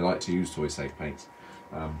reason that I like to use toy safe paints.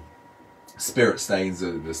 Spirit stains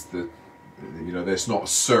are you know, there's not a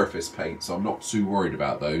surface paint, so I'm not too worried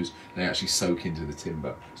about those. They actually soak into the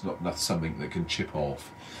timber. It's not something that can chip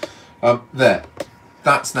off. There,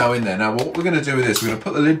 that's now in there. Now what we're going to do with this, we're going to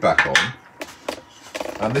put the lid back on,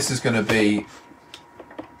 and this is going to be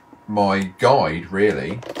my guide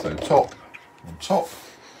really. So top on top,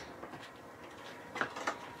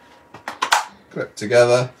 clip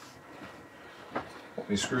together, put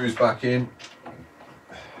my screws back in,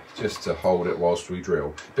 just to hold it whilst we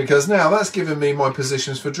drill, because now that's given me my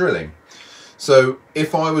positions for drilling. So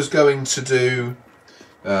if I was going to do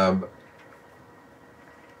a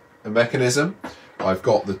mechanism, I've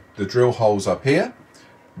got the drill holes up here,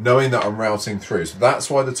 knowing that I'm routing through. So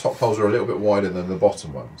that's why the top holes are a little bit wider than the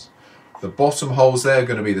bottom ones. The bottom holes there are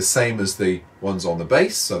going to be the same as the ones on the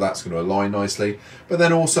base, so that's going to align nicely. But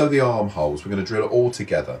then also the armholes, we're going to drill it all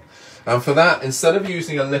together. And for that, instead of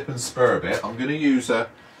using a lip and spur bit, I'm going to use a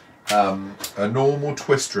normal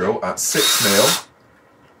twist drill at 6mm.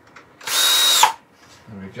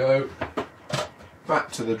 There we go.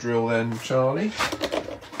 Back to the drill then, Charlie.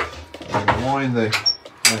 I'm going to wind the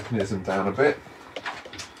mechanism down a bit.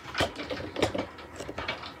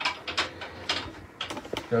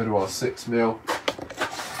 Go to our 6mm.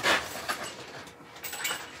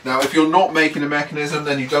 Now, if you're not making a mechanism,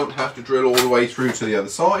 then you don't have to drill all the way through to the other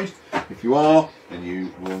side. If you are, then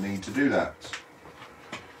you will need to do that.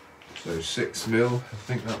 So 6mm, I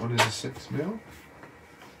think that one is a 6mm.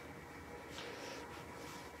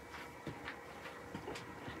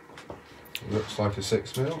 Looks like a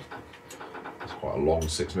 6mm. It's quite a long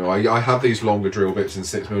 6mm. I have these longer drill bits in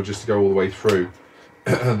 6mm just to go all the way through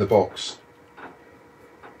the box.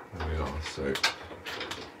 There we are. So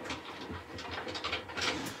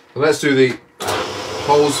let's do the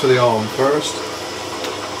holes for the arm first.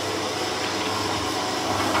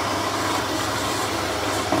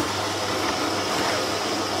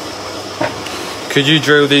 Could you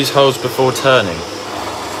drill these holes before turning?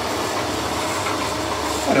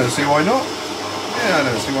 I don't see why not. Yeah, I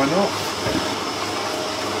don't see why not.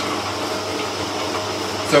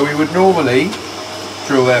 So we would normally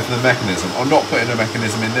drill there for the mechanism. I'm not putting a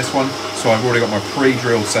mechanism in this one, so I've already got my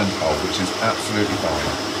pre-drilled centre hole, which is absolutely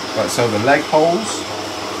fine. Right, so the leg holes.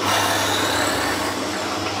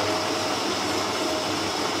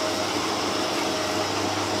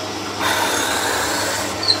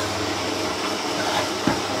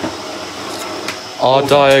 Are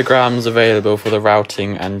diagrams available for the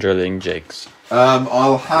routing and drilling jigs?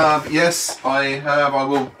 I'll have, yes, I have. I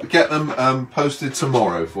will get them posted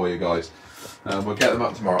tomorrow for you guys. We'll get them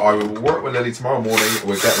up tomorrow. I will work with Lily tomorrow morning.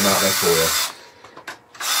 We'll get them out there for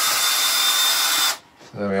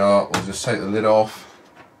you. There we are. We'll just take the lid off.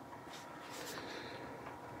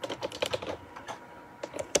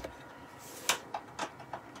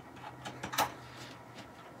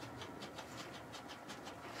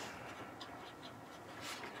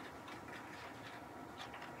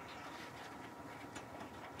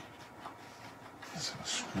 Let's have a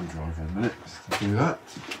screwdriver in a minute to do that.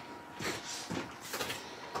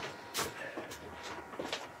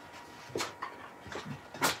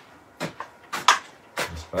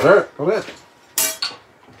 Better, got it.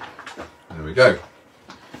 There we go.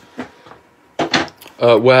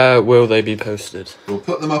 Where will they be posted? We'll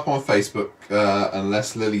put them up on Facebook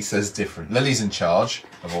unless Lily says different. Lily's in charge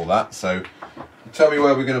of all that, so tell me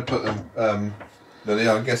where we're going to put them. Lily,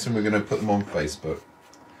 I'm guessing we're going to put them on Facebook.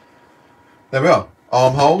 There we are.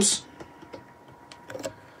 Armholes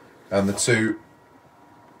and the two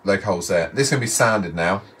leg holes there. This is going to be sanded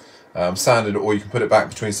now. Sanded, or you can put it back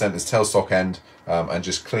between centres, tailstock end, and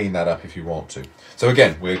just clean that up if you want to. So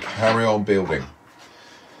again, we'll carry on building.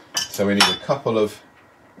 So we need a couple of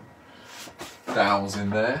dowels in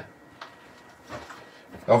there.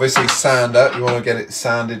 Obviously sander, you want to get it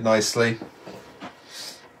sanded nicely.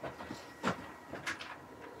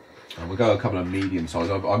 And we'll go a couple of medium size.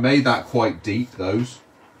 I made that quite deep, those.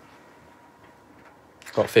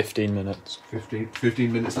 Got 15 minutes.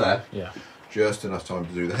 15 minutes there? Yeah. Just enough time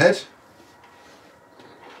to do the head.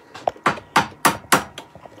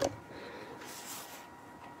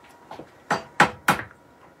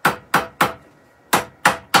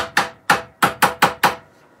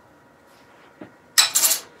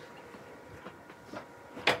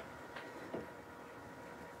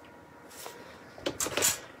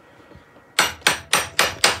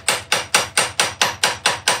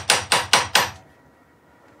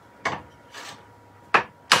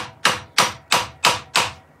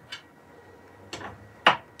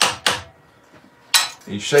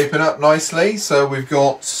 He's shaping up nicely, so we've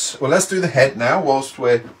got, well, let's do the head now whilst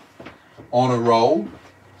we're on a roll.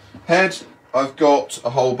 Head, I've got a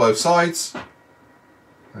hole both sides,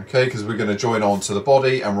 okay, because we're going to join on to the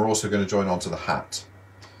body and we're also going to join on to the hat.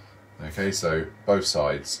 Okay, so both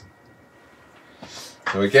sides.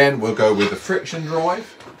 So again, we'll go with the friction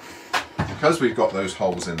drive, because we've got those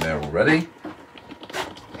holes in there already.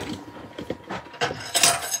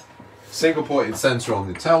 Single pointed centre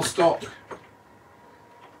on the tailstock.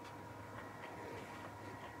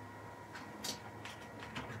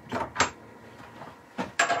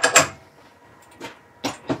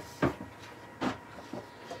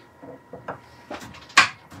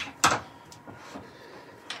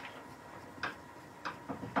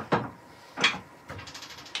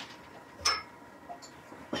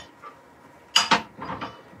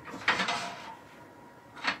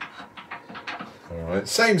 Right,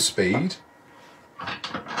 same speed.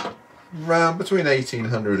 Round between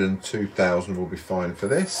 1800 and 2000 will be fine for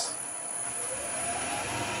this.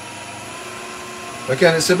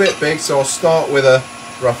 Again, it's a bit big, so I'll start with a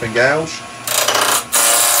rough and gouge.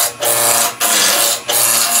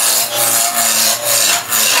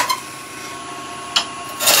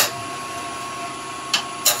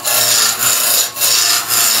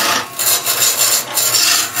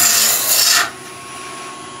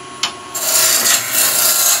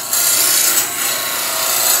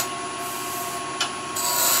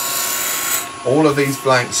 All of these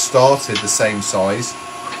blanks started the same size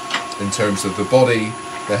in terms of the body,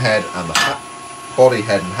 the head and the hat. Body,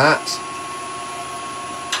 head and hat.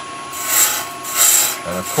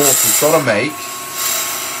 And of course we've got to make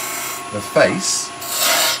the face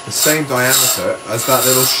the same diameter as that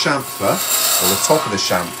little chamfer, or the top of the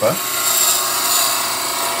chamfer,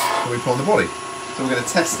 that we put on the body. So we're going to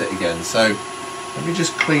test it again. So let me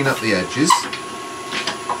just clean up the edges.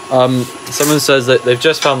 Someone says that they've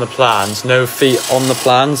just found the plans, no feet on the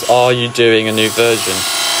plans. Are you doing a new version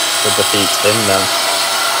with the feet in them?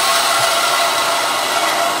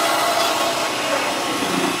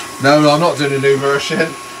 No, I'm not doing a new version.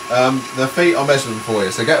 The feet are measuring for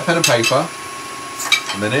you. So get a pen and paper.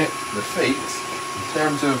 A minute. The feet, in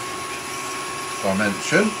terms of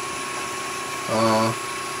dimension, are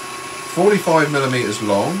 45mm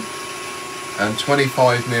long and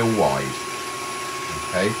 25mm wide.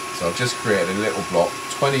 Okay, so I've just created a little block,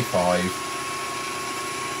 25.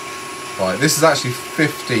 Right, this is actually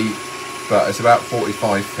 50, but it's about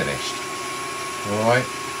 45 finished. All right.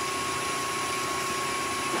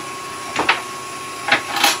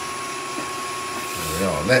 There we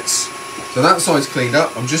are. So that side's cleaned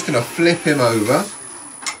up. I'm just going to flip him over.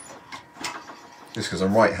 Just because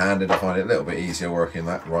I'm right-handed, I find it a little bit easier working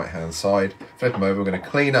that right-hand side. Flip him over. We're going to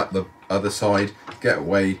clean up the other side, get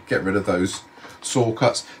rid of those saw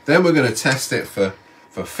cuts. Then we're going to test it for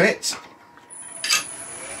fit.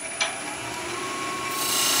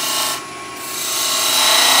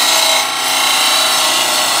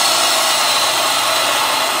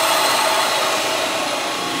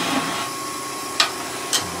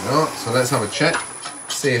 So let's have a check,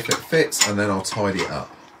 see if it fits, and then I'll tidy it up.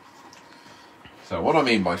 So what I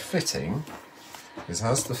mean by fitting is it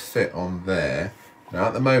has to fit on there. Now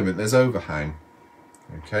at the moment there's overhang.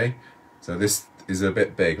 Okay, so this is a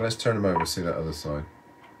bit big. Let's turn them over and see that other side.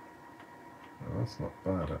 Oh, that's not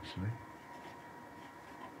bad actually.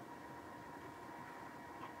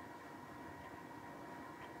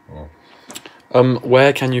 Oh.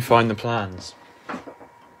 Where can you find the plans?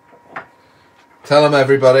 Tell them,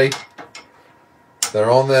 everybody.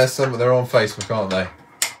 They're on there. They're on Facebook, aren't they?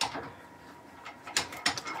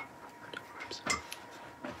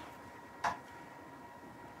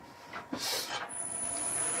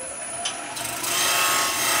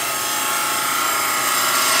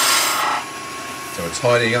 So we're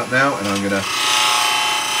tidying up now, and I'm going to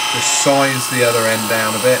just size the other end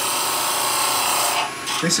down a bit.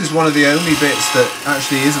 This is one of the only bits that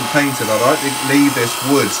actually isn't painted. I like to leave this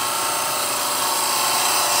wood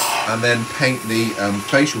and then paint the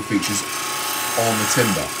facial features on the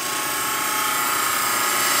timber.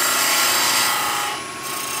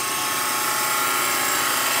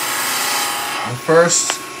 The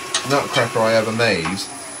first Nutcracker I ever made,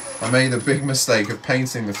 I made a big mistake of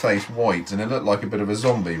painting the face white, and it looked like a bit of a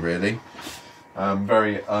zombie really.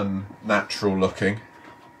 Very unnatural looking.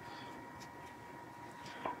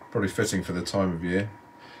 Probably fitting for the time of year.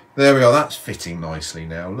 There we are, that's fitting nicely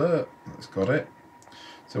now, look, that's got it.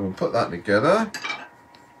 So we'll put that together.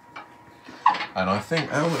 And I think,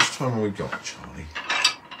 how much time have we got, Charlie?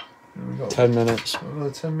 Have we got 10 minutes.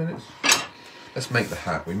 Another 10 minutes? Let's make the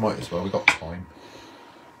hat, we might as well, we've got time.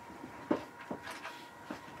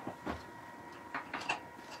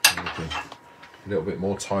 A little bit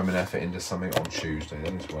more time and effort into something on Tuesday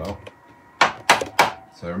then as well.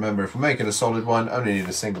 So remember, if we're making a solid one, only need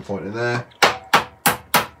a single point in there.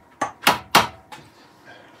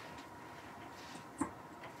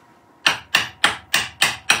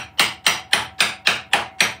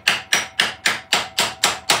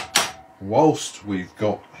 Whilst we've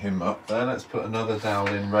got him up there, let's put another dowel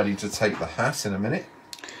in ready to take the hat in a minute.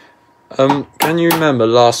 Can you remember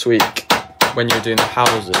last week when you were doing the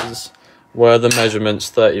houses, were the measurements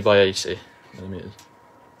 30 by 80 millimeters?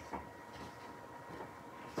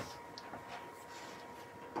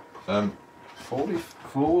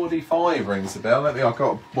 45 rings a bell. I've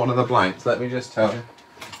got one of the blanks. Let me just tell you.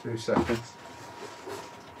 2 seconds.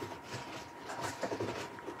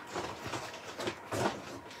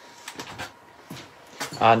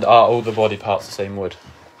 And are all the body parts the same wood?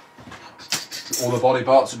 all the body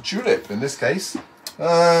parts of tulip in this case.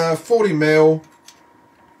 40mm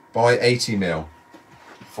by 80mm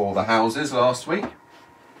for the houses last week.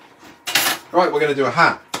 Right, we're going to do a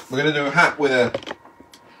hat. We're going to do a hat with a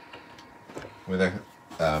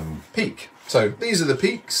peak. So these are the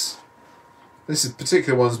peaks. This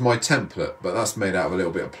particular one's my template, but that's made out of a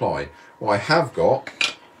little bit of ply. What I have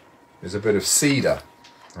got is a bit of cedar,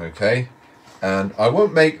 okay? And I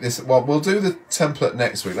won't make this, well, we'll do the template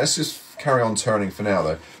next week. Let's just carry on turning for now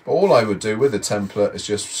though. But all I would do with the template is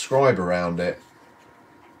just scribe around it.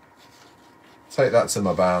 Take that to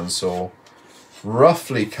my bandsaw,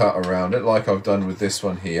 roughly cut around it like I've done with this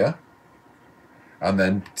one here. And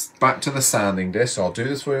then back to the sanding disc. I'll do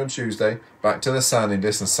this for you on Tuesday. Back to the sanding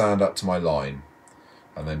disc and sand up to my line.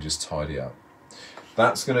 And then just tidy up.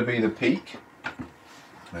 That's going to be the peak.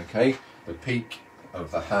 Okay, the peak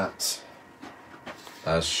of the hat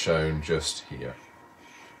as shown just here.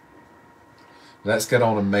 Let's get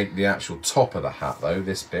on and make the actual top of the hat though,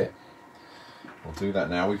 this bit. We'll do that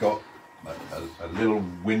now. We've got a little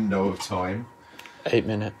window of time. 8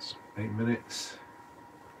 minutes. 8 minutes.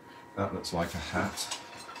 That looks like a hat.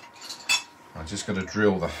 I'm just going to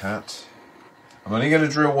drill the hat. I'm only going to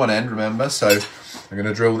drill one end, remember, so I'm going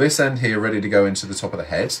to drill this end here ready to go into the top of the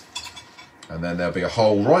head. And then there'll be a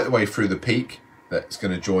hole right the way through the peak that's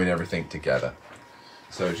going to join everything together.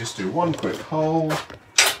 So just do one quick hole.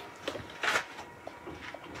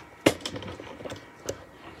 Did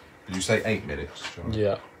you say 8 minutes, John?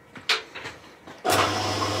 Yeah.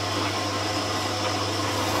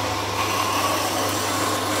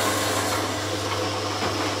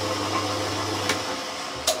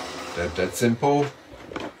 Dead simple.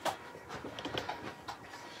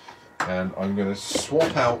 And I'm going to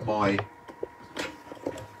swap out my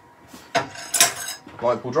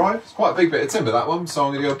light ball drive. It's quite a big bit of timber, that one, so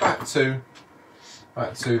I'm going to go back to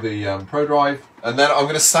the Pro Drive, and then I'm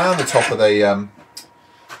going to sand the top of the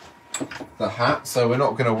hat, so we're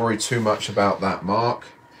not going to worry too much about that mark.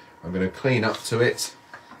 I'm going to clean up to it,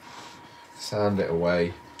 sand it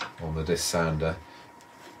away on the disc sander.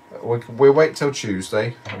 We'll wait till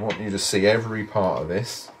Tuesday. I want you to see every part of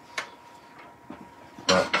this,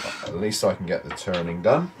 but at least I can get the turning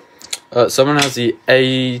done. Someone has the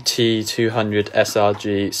AT200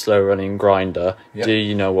 SRG slow running grinder. Yep. Do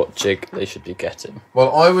you know what jig they should be getting?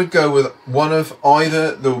 Well, I would go with one of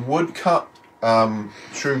either the woodcut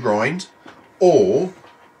True Grind or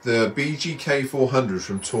the BGK 400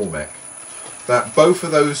 from Tormek. That both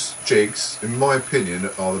of those jigs, in my opinion,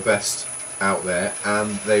 are the best out there,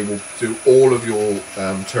 and they will do all of your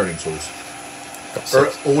turning tools,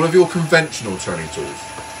 or all of your conventional turning tools.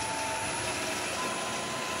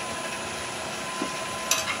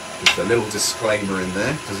 Just a little disclaimer in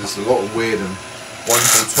there, because there's a lot of weird and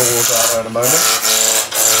wonderful tools out there at the moment.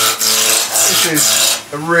 This is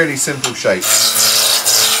a really simple shape.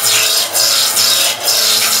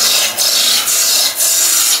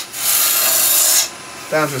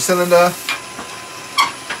 Down to a cylinder.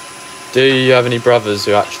 Do you have any brothers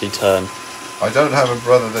who actually turn? I don't have a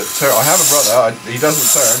brother that turns. I have a brother, he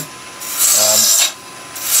doesn't turn.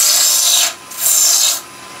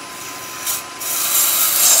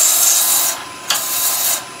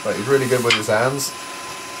 But he's really good with his hands.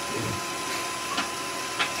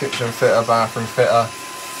 Kitchen fitter, bathroom fitter,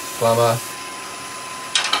 plumber.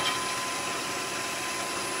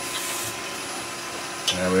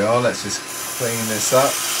 There we are, let's just clean this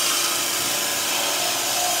up.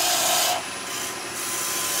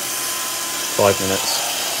 Five minutes.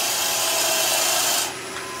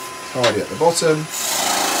 Tidy at the bottom.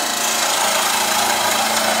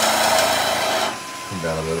 Come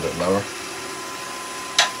down a little bit lower.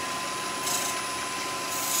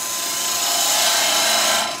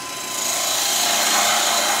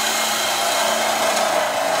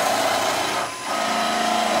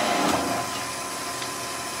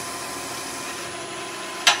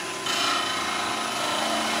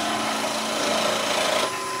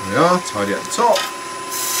 There we are, tidy at the top.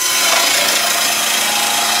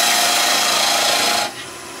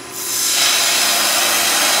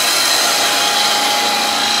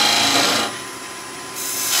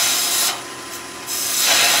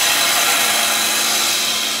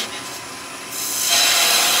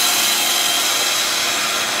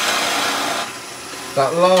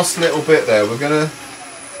 That last little bit there, we're gonna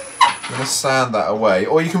sand that away,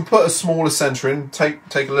 or you can put a smaller centre in. Take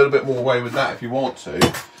a little bit more away with that if you want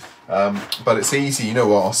to. But it's easy, you know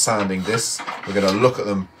what, our sanding discs, we're going to look at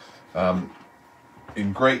them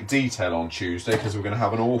in great detail on Tuesday, because we're going to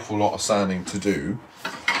have an awful lot of sanding to do.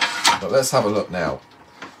 But let's have a look now.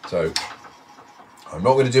 So I'm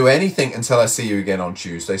not going to do anything until I see you again on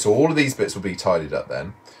Tuesday, so all of these bits will be tidied up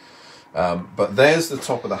then. But there's the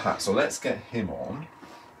top of the hat, so let's get him on.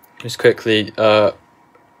 Just quickly,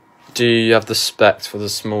 do you have the spec for the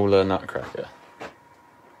smaller Nutcracker?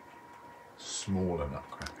 Smaller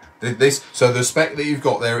Nutcracker. So the spec that you've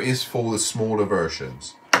got there is for the smaller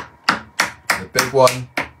versions. The big one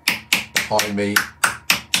behind me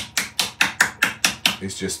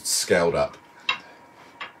is just scaled up.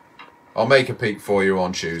 I'll make a peek for you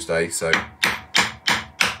on Tuesday, so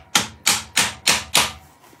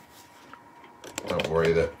don't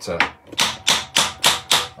worry that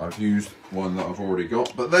I've used one that I've already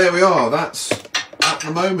got. But there we are, that's, at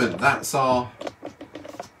the moment, that's our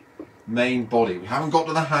main body. We haven't got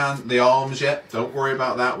to the arms yet, don't worry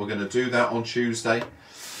about that, we're going to do that on Tuesday.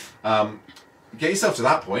 Get yourself to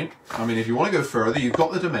that point. I mean, if you want to go further, you've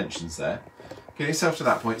got the dimensions there. Get yourself to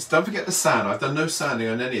that point. Don't forget the sand. I've done no sanding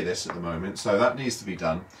on any of this at the moment, so that needs to be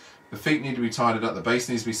done. The feet need to be tidied up, the base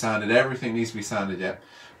needs to be sanded, everything needs to be sanded yet.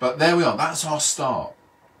 But there we are, that's our start.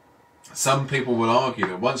 Some people will argue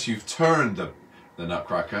that once you've turned the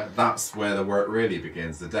Nutcracker, that's where the work really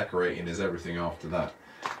begins. The decorating is everything after that.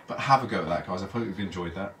 But have a go at that, guys. I hope you've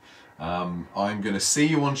enjoyed that. I'm going to see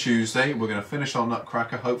you on Tuesday. We're going to finish our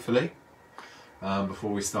Nutcracker, hopefully,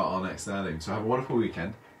 before we start our next outing. So have a wonderful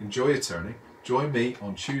weekend. Enjoy your turning. Join me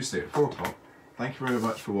on Tuesday at 4 o'clock. Thank you very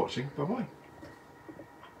much for watching. Bye-bye.